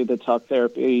be argued that talk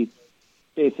therapy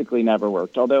basically never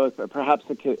worked, although perhaps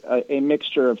a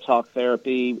mixture of talk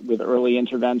therapy with early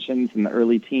interventions in the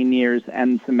early teen years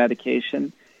and some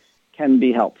medication can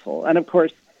be helpful. And, of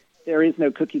course, there is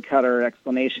no cookie-cutter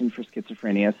explanation for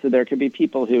schizophrenia, so there could be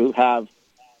people who have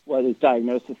what is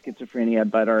diagnosed as schizophrenia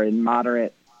but are in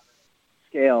moderate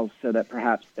scales so that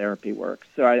perhaps therapy works.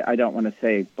 So I don't want to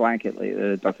say blanketly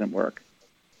that it doesn't work.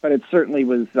 But it certainly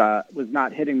was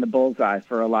not hitting the bullseye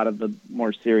for a lot of the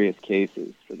more serious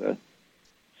cases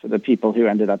for the people who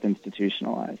ended up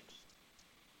institutionalized.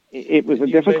 It was a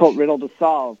difficult riddle to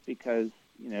solve because,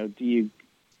 do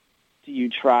you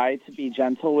try to be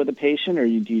gentle with a patient or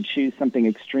do you choose something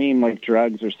extreme like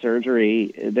drugs or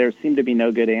surgery? There seemed to be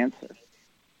no good answer.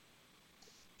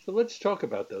 So let's talk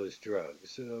about those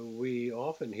drugs. We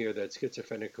often hear that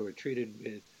schizophrenic who are treated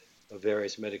with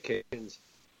various medications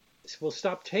will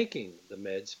stop taking the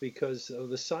meds because of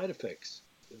the side effects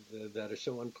that are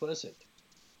so unpleasant.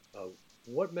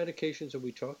 What medications are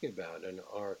we talking about, and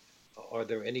are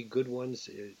there any good ones?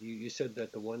 You said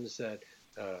that the ones that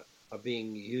are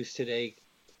being used today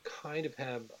kind of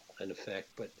have an effect,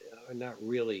 but are not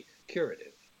really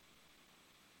curative.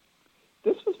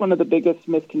 This was one of the biggest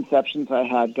misconceptions I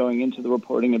had going into the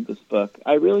reporting of this book.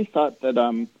 I really thought that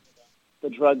the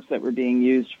drugs that were being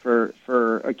used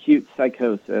for acute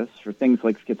psychosis, for things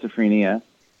like schizophrenia,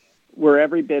 were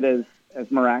every bit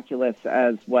as miraculous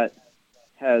as what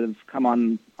has come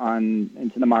on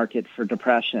into the market for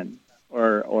depression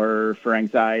or for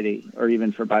anxiety or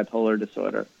even for bipolar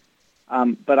disorder.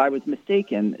 But I was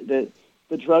mistaken.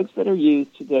 The drugs that are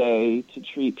used today to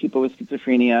treat people with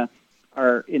schizophrenia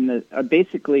are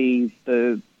basically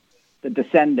the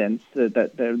descendants.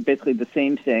 They're basically the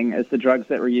same thing as the drugs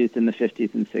that were used in the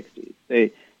 50s and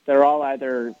 60s. They're all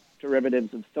either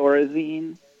derivatives of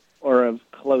Thorazine or of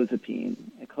clozapine.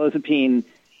 Clozapine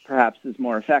perhaps is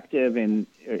more effective, and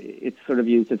it's sort of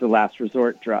used as a last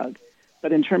resort drug.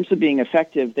 But in terms of being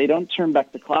effective, they don't turn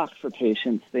back the clock for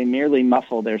patients. They merely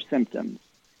muffle their symptoms.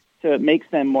 So it makes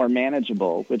them more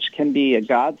manageable, which can be a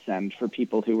godsend for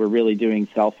people who were really doing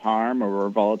self-harm or were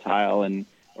volatile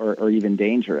or even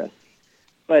dangerous.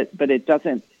 But it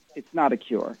doesn't. It's not a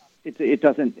cure. It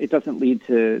doesn't lead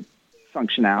to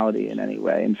functionality in any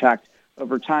way. In fact,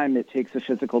 over time, it takes a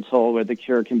physical toll where the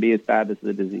cure can be as bad as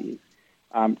the disease.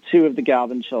 2 of the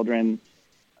Galvin children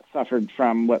suffered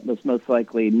from what was most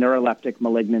likely neuroleptic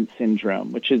malignant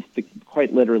syndrome, which is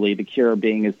quite literally the cure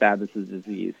being as bad as the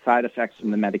disease. Side effects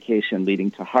from the medication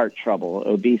leading to heart trouble,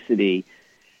 obesity,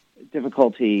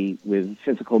 difficulty with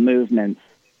physical movements,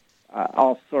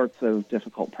 all sorts of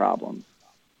difficult problems.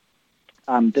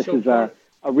 This is a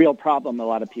real problem a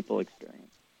lot of people experience.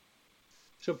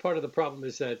 So part of the problem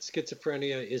is that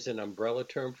schizophrenia is an umbrella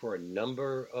term for a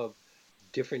number of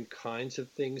different kinds of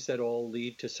things that all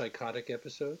lead to psychotic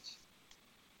episodes?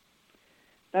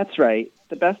 That's right.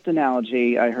 The best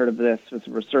analogy I heard of this was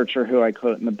a researcher who I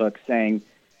quote in the book saying,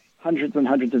 hundreds and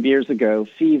hundreds of years ago,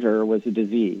 fever was a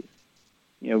disease.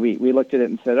 We looked at it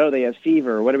and said, oh, they have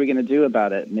fever. What are we going to do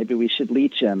about it? Maybe we should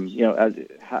leech them.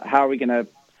 How are we going to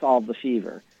solve the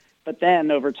fever? But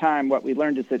then over time, what we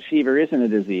learned is that fever isn't a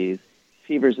disease.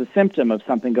 Fever is a symptom of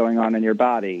something going on in your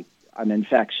body, an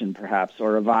infection perhaps,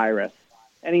 or a virus.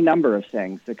 Any number of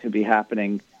things that could be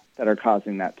happening that are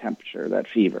causing that temperature, that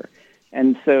fever.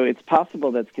 And so it's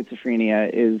possible that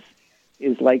schizophrenia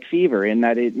is like fever in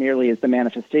that it merely is the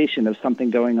manifestation of something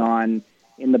going on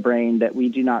in the brain that we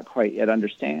do not quite yet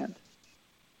understand.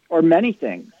 Or many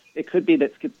things. It could be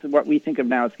that what we think of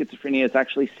now as schizophrenia is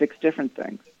actually 6 different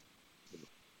things.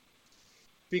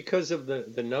 Because of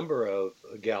the number of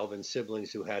Galvin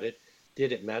siblings who had it,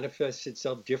 did it manifest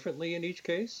itself differently in each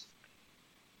case?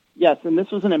 Yes, and this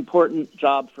was an important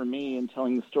job for me in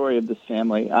telling the story of this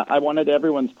family. I wanted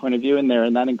everyone's point of view in there,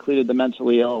 and that included the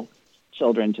mentally ill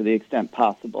children to the extent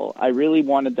possible. I really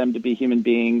wanted them to be human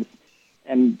beings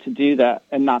and to do that,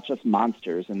 and not just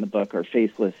monsters in the book or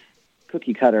faceless,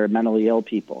 cookie-cutter, mentally ill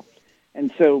people.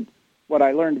 And so what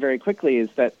I learned very quickly is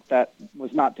that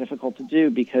was not difficult to do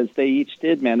because they each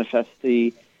did manifest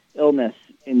the illness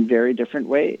in very different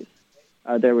ways.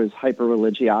 There was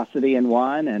hyper-religiosity in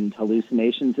one, and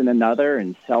hallucinations in another,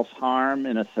 and self-harm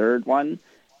in a third one,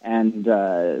 and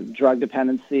drug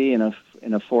dependency in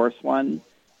a fourth one,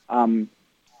 and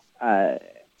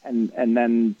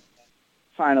then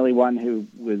finally one who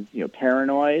was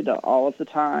paranoid all of the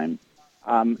time.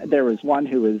 There was one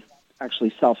who was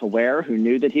actually self-aware, who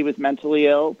knew that he was mentally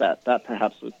ill. That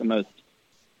perhaps was the most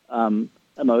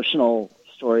emotional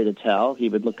story to tell. He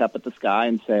would look up at the sky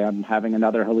and say, "I'm having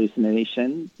another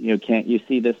hallucination. Can't you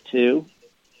see this too?"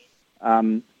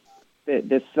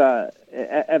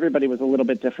 Everybody was a little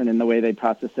bit different in the way they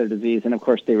processed their disease, and of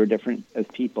course, they were different as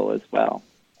people as well.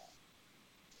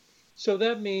 So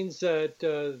that means that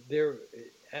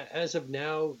as of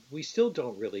now, we still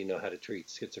don't really know how to treat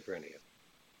schizophrenia.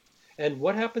 And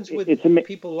what happens with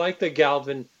people like the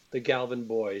Galvin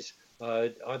boys?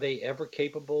 Are they ever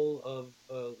capable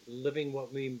of living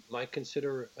what we might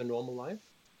consider a normal life?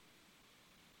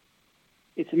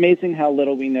 It's amazing how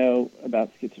little we know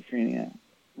about schizophrenia.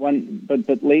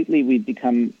 But lately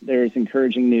there's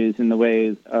encouraging news in the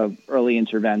ways of early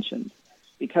interventions.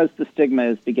 Because the stigma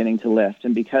is beginning to lift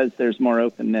and because there's more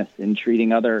openness in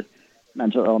treating other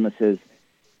mental illnesses,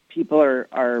 people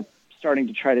are starting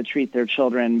to try to treat their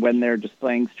children when they're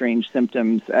displaying strange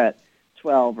symptoms at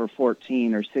 12 or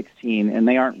 14 or 16, and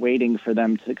they aren't waiting for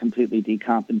them to completely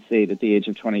decompensate at the age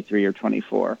of 23 or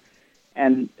 24.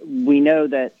 And we know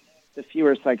that the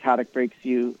fewer psychotic breaks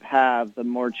you have, the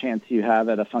more chance you have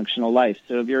at a functional life.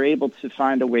 So if you're able to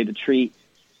find a way to treat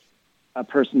a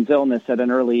person's illness at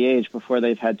an early age before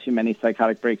they've had too many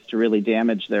psychotic breaks to really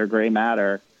damage their gray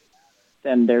matter,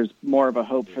 then there's more of a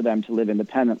hope for them to live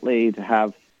independently, to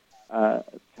have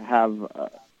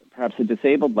perhaps a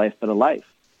disabled life, but a life.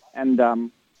 And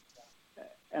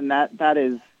that's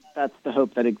the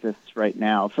hope that exists right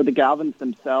now. For the Galvins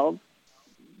themselves,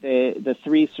 the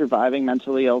three surviving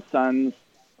mentally ill sons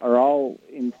are all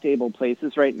in stable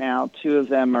places right now. Two of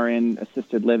them are in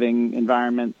assisted living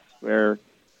environments where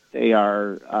they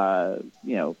are,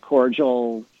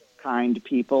 cordial, kind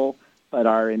people, but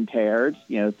are impaired,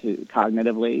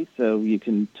 cognitively. So you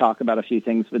can talk about a few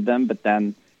things with them, but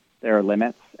then there are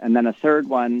limits. And then a third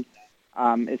one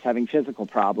is having physical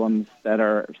problems that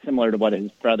are similar to what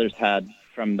his brothers had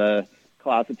from the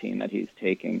clozapine that he's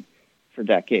taking for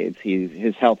decades.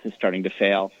 His health is starting to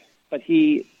fail. But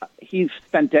he's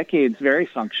spent decades very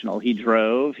functional. He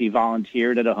drove. He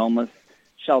volunteered at a homeless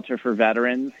shelter for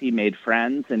veterans. He made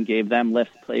friends and gave them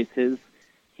lift places.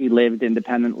 He lived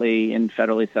independently in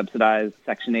federally subsidized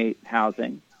Section 8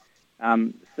 housing.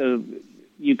 So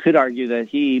you could argue that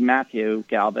Matthew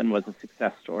Galvin, was a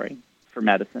success story for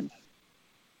medicine.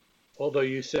 Although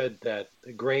you said that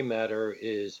the gray matter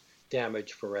is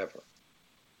damaged forever.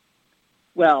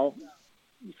 Well,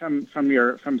 from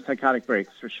psychotic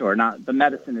breaks, for sure. Not the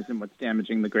medicine isn't what's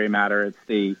damaging the gray matter. It's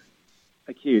the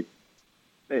acute.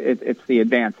 It's the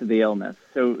advance of the illness.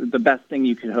 So the best thing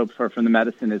you could hope for from the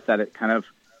medicine is that it kind of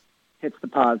hits the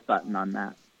pause button on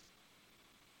that.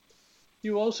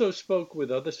 You also spoke with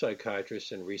other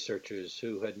psychiatrists and researchers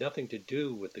who had nothing to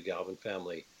do with the Galvin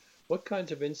family. What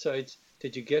kinds of insights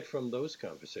did you get from those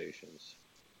conversations?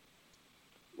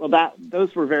 Well,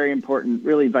 those were very important,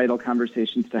 really vital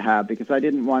conversations to have because I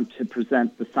didn't want to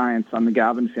present the science on the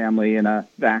Galvin family in a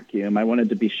vacuum. I wanted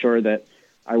to be sure that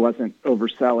I wasn't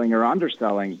overselling or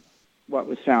underselling what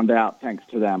was found out thanks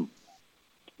to them.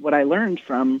 What I learned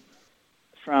from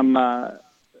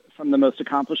the most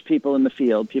accomplished people in the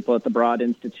field, people at the Broad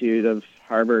Institute of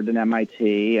Harvard and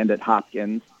MIT and at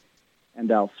Hopkins and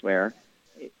elsewhere,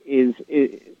 is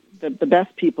the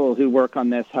best people who work on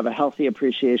this have a healthy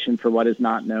appreciation for what is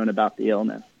not known about the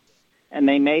illness. And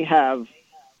they may have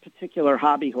particular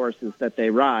hobby horses that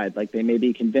they ride, like they may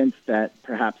be convinced that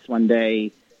perhaps one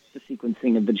day the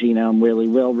sequencing of the genome really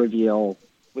will reveal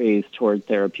ways toward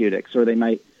therapeutics, or they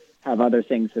might have other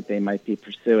things that they might be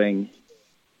pursuing.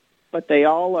 But they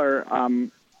all are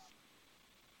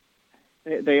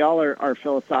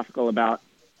philosophical about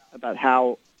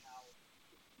how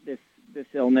this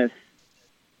illness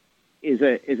is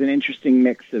an interesting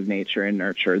mix of nature and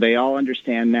nurture. They all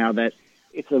understand now that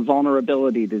it's a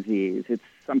vulnerability disease. It's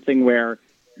something where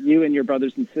you and your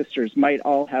brothers and sisters might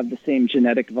all have the same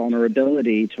genetic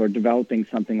vulnerability toward developing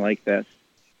something like this.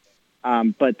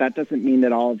 But that doesn't mean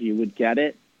that all of you would get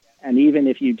it. And even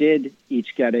if you did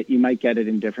each get it, you might get it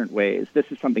in different ways. This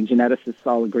is something geneticists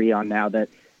all agree on now, that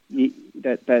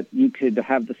you could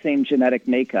have the same genetic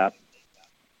makeup,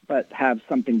 but have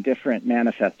something different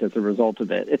manifest as a result of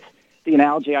it. It's the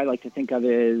analogy I like to think of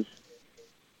is,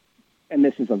 and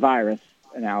this is a virus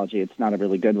analogy, it's not a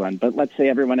really good one, but let's say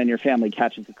everyone in your family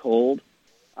catches a cold.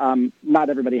 Not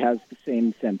everybody has the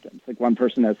same symptoms. Like one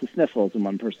person has the sniffles and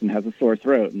one person has a sore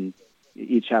throat, and you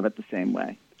each have it the same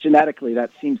way. Genetically,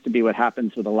 that seems to be what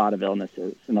happens with a lot of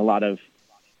illnesses and a lot of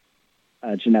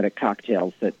genetic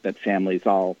cocktails that families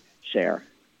all share.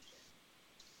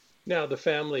 Now, the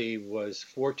family was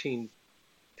 14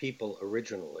 people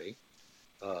originally.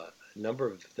 A number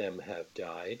of them have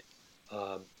died.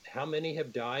 How many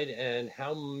have died, and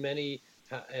how many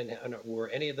And were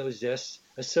any of those deaths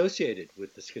associated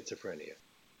with the schizophrenia?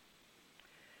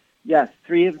 Yes,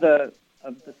 3 of the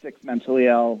 6 mentally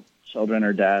ill children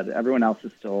are dead. Everyone else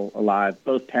is still alive.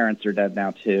 Both parents are dead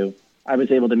now too. I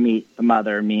was able to meet the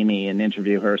mother, Mimi, and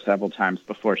interview her several times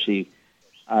before she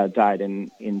died in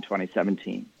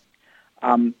 2017.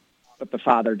 But the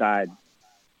father died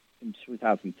in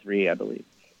 2003, I believe.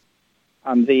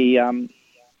 The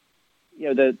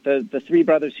 3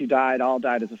 brothers who died all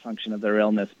died as a function of their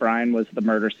illness. Brian was the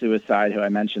murder-suicide who I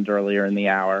mentioned earlier in the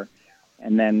hour.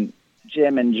 And then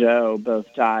Jim and Joe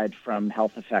both died from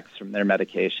health effects from their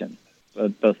medication.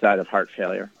 Both died of heart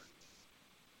failure.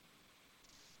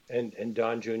 And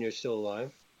Don Jr. is still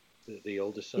alive, the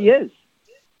oldest son? He is.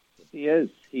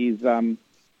 He's I'm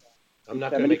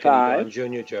not going to make any Don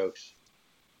Jr. jokes.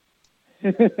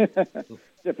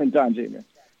 Different Don Jr.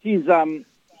 He's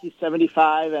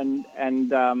 75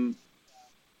 and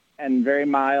very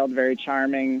mild, very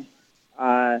charming.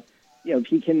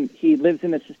 He lives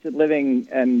in assisted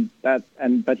living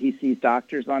but he sees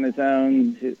doctors on his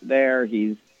own there.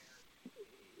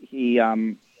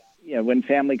 When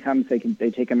family comes,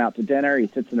 they take him out to dinner. He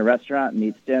sits in a restaurant and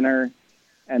eats dinner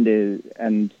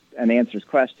and answers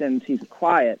questions. He's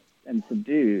quiet and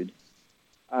subdued,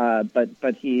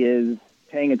 but he is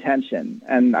paying attention.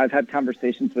 And I've had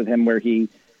conversations with him where he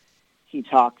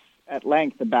talks at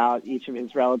length about each of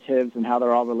his relatives and how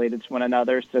they're all related to one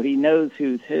another, so he knows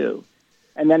who's who.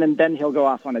 And then he'll go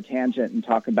off on a tangent and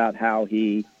talk about how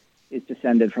he is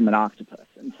descended from an octopus.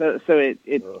 And so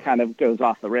it kind of goes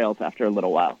off the rails after a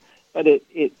little while. But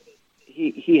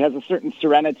he has a certain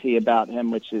serenity about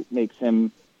him, which makes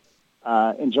him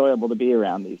enjoyable to be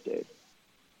around these days.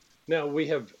 Now, we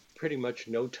have pretty much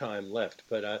no time left,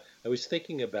 but I was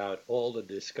thinking about all the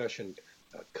discussion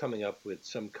coming up with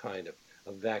some kind of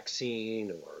a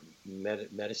vaccine or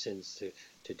medicines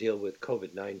to deal with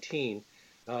COVID-19.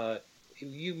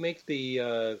 You make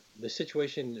the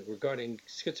situation regarding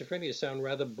schizophrenia sound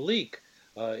rather bleak.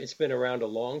 It's been around a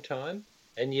long time,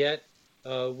 and yet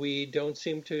we don't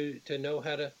seem to know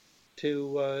how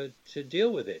to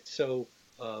deal with it. So,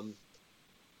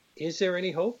 is there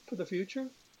any hope for the future?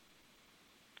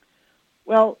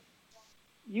 Well,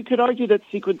 you could argue that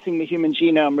sequencing the human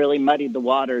genome really muddied the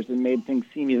waters and made things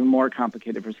seem even more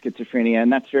complicated for schizophrenia,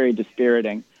 and that's very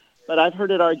dispiriting. But I've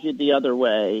heard it argued the other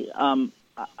way.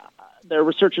 There are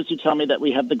researchers who tell me that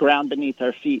we have the ground beneath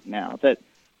our feet now, that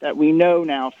we know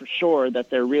now for sure that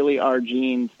there really are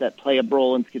genes that play a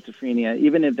role in schizophrenia,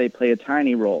 even if they play a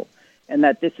tiny role, and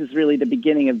that this is really the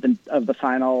beginning of the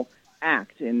final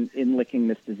act in licking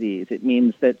this disease. It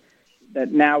means that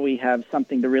now we have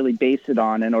something to really base it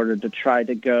on in order to try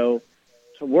to go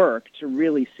to work to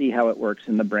really see how it works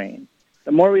in the brain.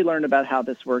 The more we learn about how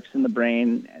this works in the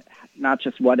brain, not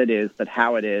just what it is, but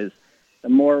how it is, the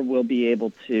more we'll be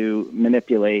able to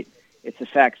manipulate its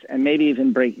effects and maybe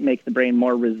even make the brain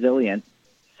more resilient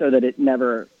so that it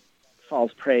never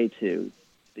falls prey to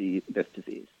this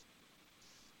disease.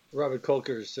 Robert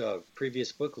Kolker's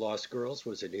previous book, Lost Girls,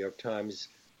 was a New York Times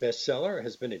bestseller,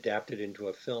 has been adapted into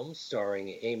a film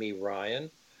starring Amy Ryan.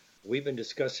 We've been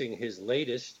discussing his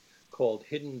latest called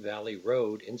Hidden Valley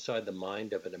Road, Inside the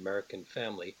Mind of an American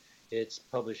Family. It's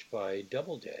published by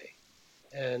Doubleday.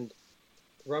 And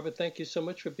Robert, thank you so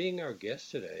much for being our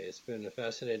guest today. It's been a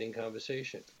fascinating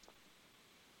conversation.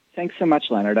 Thanks so much,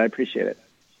 Leonard. I appreciate it.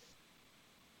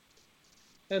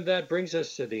 And that brings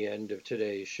us to the end of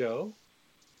today's show.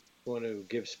 I want to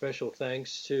give special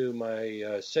thanks to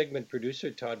my segment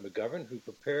producer, Todd McGovern, who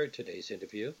prepared today's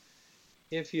interview.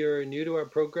 If you're new to our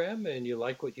program and you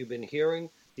like what you've been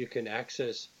hearing, you can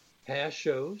access past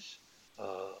shows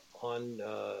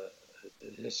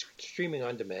streaming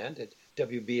on demand at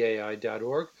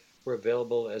WBAI.org. We're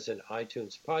available as an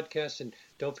iTunes podcast. And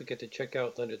don't forget to check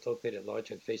out Leonard Lopate at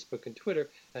Large on Facebook and Twitter,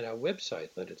 and our website,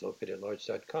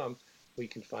 LeonardLopateAtLarge.com, where you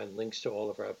can find links to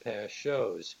all of our past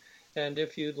shows. And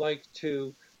if you'd like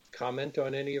to comment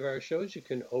on any of our shows, you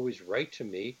can always write to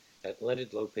me at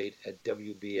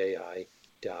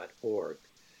leonardlopate@wbai.org.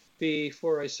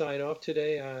 Before I sign off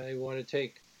today, I want to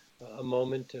take a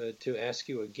moment to ask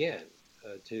you again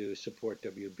to support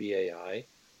WBAI.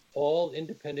 All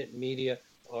independent media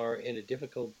are in a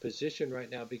difficult position right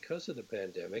now because of the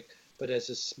pandemic, but as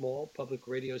a small public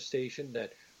radio station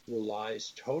that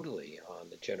relies totally on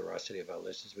the generosity of our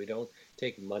listeners. We don't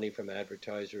take money from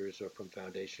advertisers or from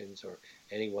foundations or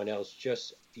anyone else,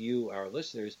 just you, our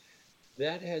listeners.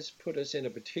 That has put us in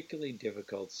a particularly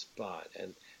difficult spot,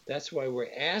 and that's why we're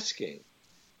asking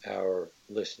our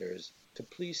listeners to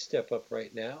please step up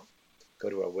right now. Go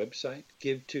to our website,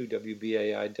 give to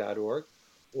WBAI.org,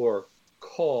 or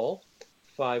call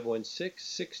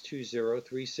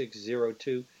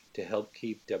 516-620-3602 to help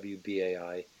keep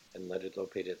WBAI and Let It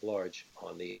Lopate at Large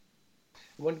on the.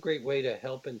 One great way to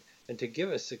help and to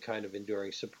give us the kind of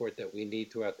enduring support that we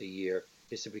need throughout the year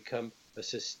is to become a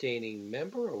sustaining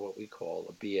member, or what we call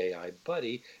a BAI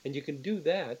buddy. And you can do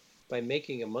that by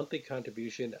making a monthly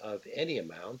contribution of any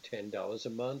amount, $10 a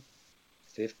month,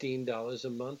 $15 a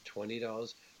month,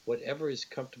 $20, whatever is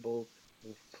comfortable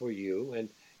for you. And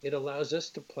it allows us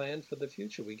to plan for the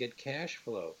future. We get cash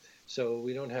flow, so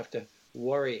we don't have to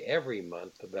worry every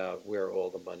month about where all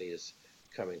the money is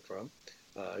coming from.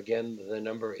 Again, the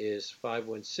number is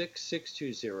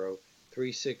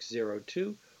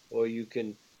 516-620-3602, or you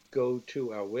can go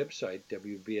to our website,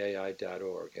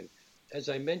 WBAI.org. And as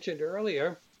I mentioned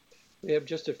earlier, we have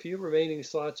just a few remaining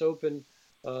slots open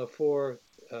for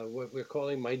what we're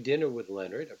calling My Dinner with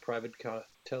Leonard, a private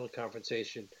teleconference,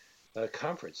 a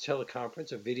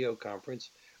video conference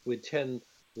with 10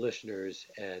 listeners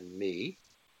and me.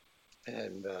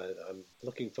 And I'm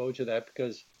looking forward to that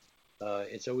because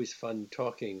it's always fun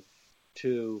talking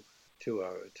to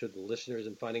the listeners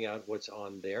and finding out what's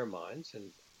on their minds.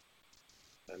 And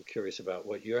I'm curious about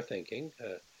what you're thinking.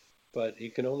 But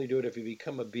you can only do it if you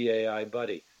become a BAI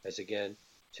buddy. As again,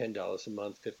 $10 a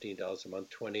month, $15 a month,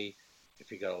 $20.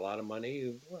 If you got a lot of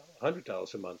money,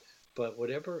 $100 a month. But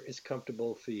whatever is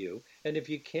comfortable for you. And if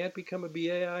you can't become a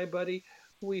BAI buddy,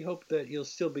 we hope that you'll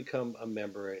still become a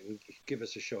member and give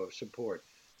us a show of support.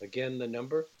 Again, the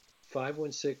number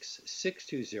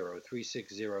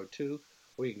 516-620-3602,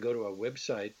 or you can go to our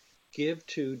website,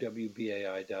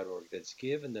 give2wbai.org. That's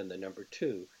give and then the number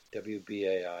 2,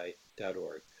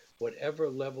 wbai.org. Whatever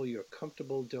level you're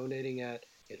comfortable donating at,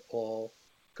 it all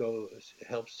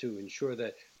helps to ensure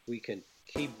that we can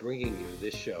keep bringing you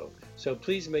this show. So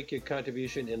please make your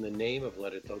contribution in the name of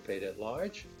Let It Lopate at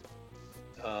Large.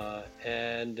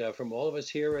 And from all of us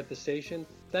here at the station,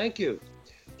 thank you.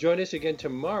 Join us again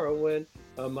tomorrow when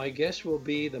my guest will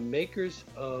be the makers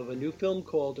of a new film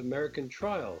called American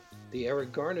Trial, the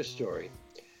Eric Garner story.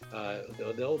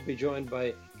 They'll be joined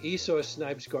by Esau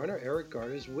Snipes Garner, Eric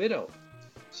Garner's widow.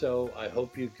 So I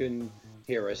hope you can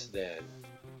hear us then.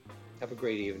 Have a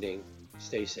great evening.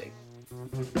 Stay safe.